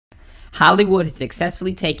Hollywood has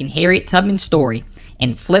successfully taken Harriet Tubman's story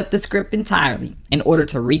and flipped the script entirely in order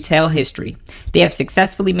to retell history. They have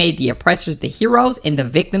successfully made the oppressors the heroes and the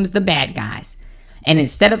victims the bad guys. And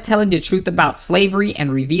instead of telling the truth about slavery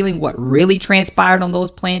and revealing what really transpired on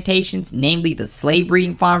those plantations, namely the slave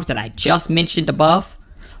breeding farms that I just mentioned above,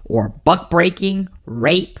 or buck breaking,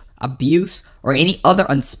 rape, abuse, or any other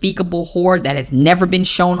unspeakable horror that has never been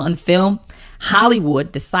shown on film,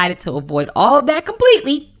 Hollywood decided to avoid all of that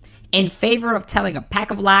completely in favor of telling a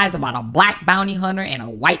pack of lies about a black bounty hunter and a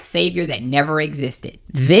white savior that never existed.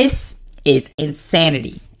 This is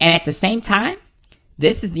insanity. And at the same time,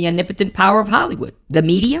 this is the omnipotent power of Hollywood, the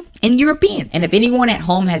media, and Europeans. And if anyone at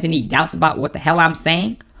home has any doubts about what the hell I'm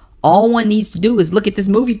saying, all one needs to do is look at this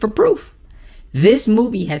movie for proof. This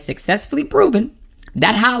movie has successfully proven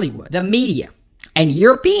that Hollywood, the media, and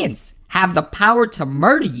Europeans have the power to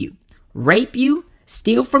murder you, rape you,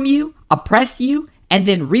 steal from you, oppress you, and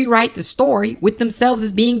then rewrite the story with themselves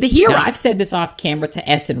as being the hero. Now, I've said this off camera to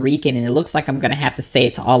S and Rican, and it looks like I'm going to have to say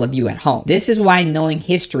it to all of you at home. This is why knowing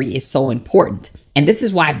history is so important. And this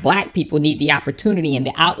is why black people need the opportunity and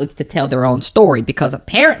the outlets to tell their own story, because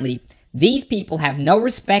apparently these people have no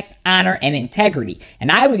respect, honor, and integrity.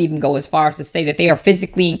 And I would even go as far as to say that they are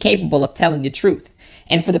physically incapable of telling the truth.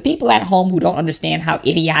 And for the people at home who don't understand how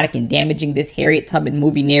idiotic and damaging this Harriet Tubman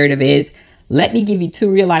movie narrative is, let me give you two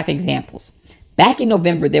real-life examples. Back in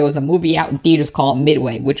November, there was a movie out in theaters called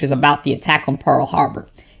Midway, which was about the attack on Pearl Harbor.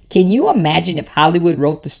 Can you imagine if Hollywood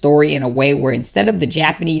wrote the story in a way where instead of the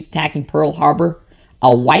Japanese attacking Pearl Harbor,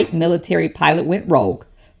 a white military pilot went rogue,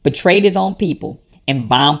 betrayed his own people, and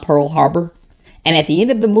bombed Pearl Harbor? And at the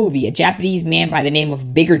end of the movie, a Japanese man by the name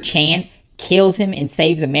of Bigger Chan kills him and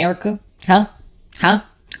saves America? Huh?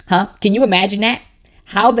 Can you imagine that?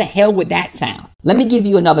 How the hell would that sound? Let me give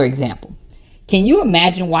you another example. Can you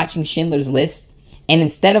imagine watching Schindler's List, and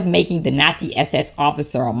instead of making the Nazi SS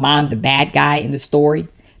officer Amman the bad guy in the story,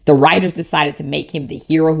 the writers decided to make him the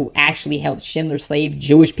hero who actually helped Schindler save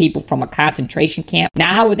Jewish people from a concentration camp?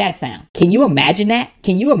 Now, how would that sound? Can you imagine that?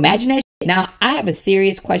 Can you imagine that? Now, I have a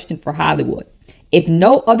serious question for Hollywood. If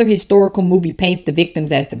no other historical movie paints the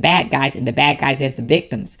victims as the bad guys and the bad guys as the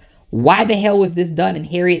victims, why the hell was this done in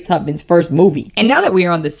Harriet Tubman's first movie? And now that we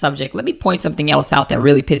are on this subject, let me point something else out that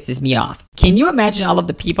really pisses me off. Can you imagine all of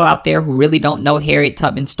the people out there who really don't know Harriet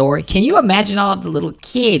Tubman's story? Can you imagine all of the little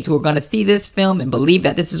kids who are going to see this film and believe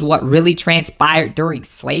that this is what really transpired during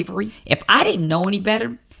slavery? If I didn't know any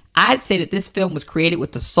better, I'd say that this film was created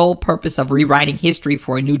with the sole purpose of rewriting history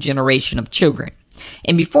for a new generation of children.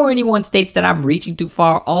 And before anyone states that I'm reaching too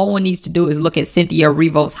far, all one needs to do is look at Cynthia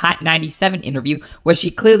Erivo's Hot 97 interview, where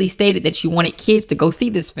she clearly stated that she wanted kids to go see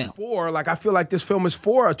this film. I feel like this film is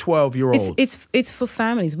for a 12-year-old. It's for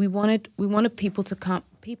families. We wanted people to come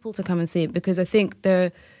and see it, because I think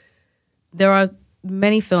there are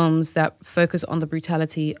many films that focus on the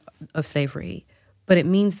brutality of slavery, but it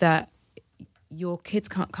means that your kids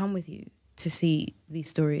can't come with you to see these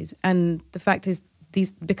stories. And the fact is,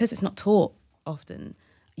 because it's not taught often,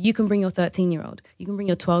 you can bring your 13-year-old, you can bring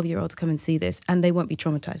your 12-year-old to come and see this, and they won't be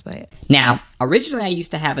traumatized by it. Now, originally I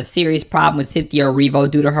used to have a serious problem with Cynthia Erivo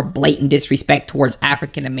due to her blatant disrespect towards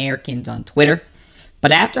African Americans on Twitter.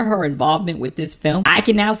 But after her involvement with this film, I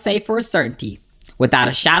can now say for a certainty, without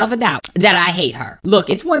a shadow of a doubt, that I hate her.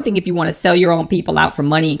 Look, it's one thing if you want to sell your own people out for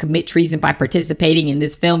money and commit treason by participating in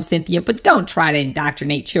this film, Cynthia, but don't try to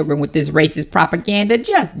indoctrinate children with this racist propaganda.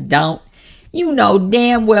 Just don't. You know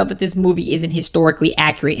damn well that this movie isn't historically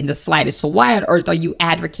accurate in the slightest, so why on earth are you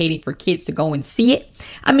advocating for kids to go and see it?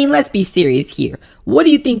 I mean, let's be serious here. What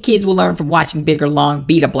do you think kids will learn from watching Bigger Long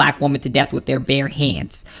beat a black woman to death with their bare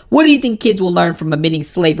hands? What do you think kids will learn from admitting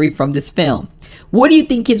slavery from this film? What do you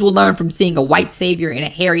think kids will learn from seeing a white savior in a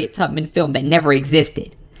Harriet Tubman film that never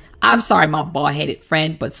existed? I'm sorry, my bald-headed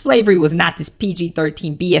friend, but slavery was not this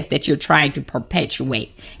PG-13 BS that you're trying to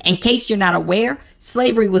perpetuate. In case you're not aware,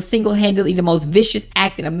 slavery was single-handedly the most vicious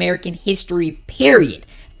act in American history, period.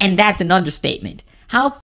 And that's an understatement.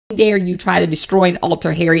 How dare you try to destroy and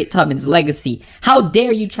alter Harriet Tubman's legacy? How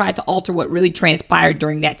dare you try to alter what really transpired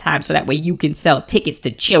during that time so that way you can sell tickets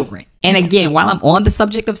to children? And again, while I'm on the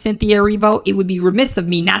subject of Cynthia Erivo, it would be remiss of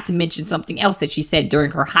me not to mention something else that she said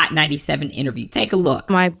during her Hot 97 interview. Take a look.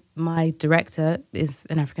 My director is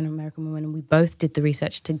an African-American woman, and we both did the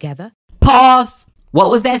research together. Pause. What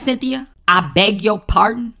was that, Cynthia? I beg your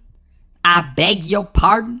pardon? I beg your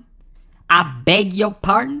pardon? I beg your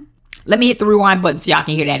pardon? Let me hit the rewind button so y'all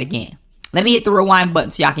can hear that again. Let me hit the rewind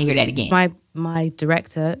button so y'all can hear that again. My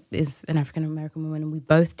director is an African-American woman, and we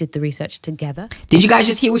both did the research together. Did you guys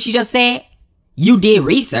just hear what she just said? You did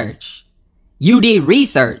research. You did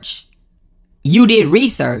research. You did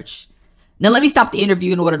research. Now let me stop the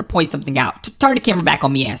interview in order to point something out. Turn the camera back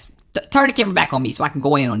on me, turn the camera back on me so I can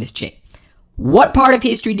go in on this chick. What part of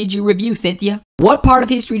history did you review, Cynthia? What part of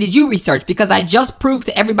history did you research? Because I just proved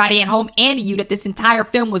to everybody at home and to you that this entire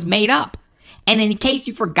film was made up. And in case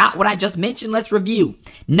you forgot what I just mentioned, let's review.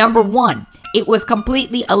 Number 1, it was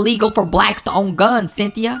completely illegal for blacks to own guns,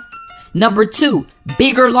 Cynthia. Number 2,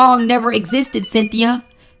 big or long never existed, Cynthia.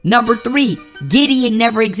 Number 3, Gideon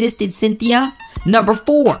never existed, Cynthia. Number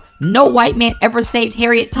 4, no white man ever saved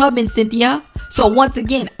Harriet Tubman, Cynthia. So once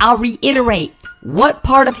again, I'll reiterate, what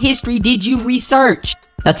part of history did you research?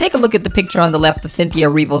 Now take a look at the picture on the left of Cynthia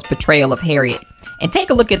Erivo's portrayal of Harriet, and take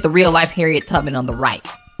a look at the real-life Harriet Tubman on the right.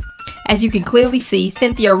 As you can clearly see,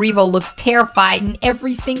 Cynthia Erivo looks terrified in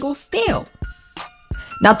every single still.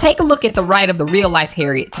 Now take a look at the right of the real-life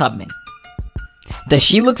Harriet Tubman. Does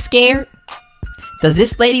she look scared? Does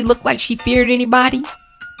this lady look like she feared anybody?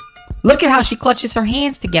 Look at how she clutches her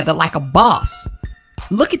hands together like a boss.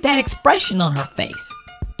 Look at that expression on her face.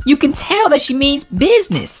 You can tell that she means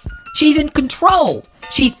business. She's in control.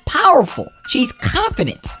 She's powerful. She's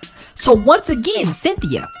confident. So once again,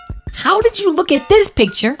 Cynthia, how did you look at this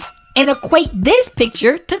picture and equate this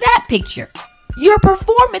picture to that picture? Your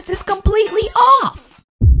performance is completely off.